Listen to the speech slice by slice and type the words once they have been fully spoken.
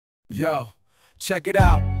Yo, check it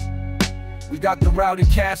out. We got the Rowdy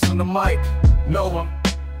cast on the mic. Noah,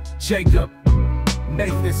 Jacob,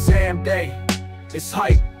 Nathan, Sam Day. It's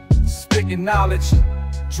hype, spitting knowledge,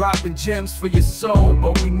 dropping gems for your soul.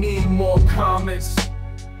 But we need more comments,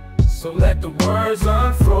 so let the words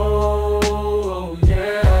unfold.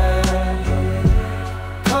 Yeah,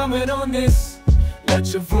 comment on this,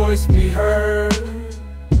 let your voice be heard.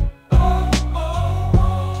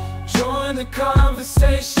 Join the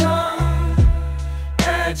conversation,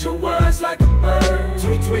 add your words like a bird.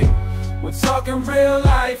 Tweet, tweet. We're talking real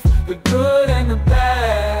life, the good and the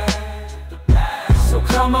bad. So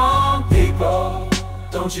come on people,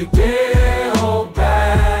 don't you dare hold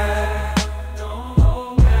back.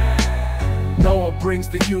 Noah brings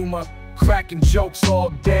the humor, cracking jokes all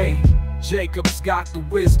day. Jacob's got the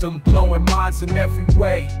wisdom, blowing minds in every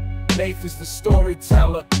way. Nathan's the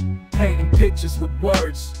storyteller, painting pictures with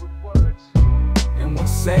words. And when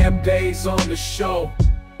Sam Day's on the show,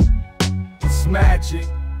 it's magic,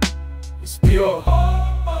 it's pure.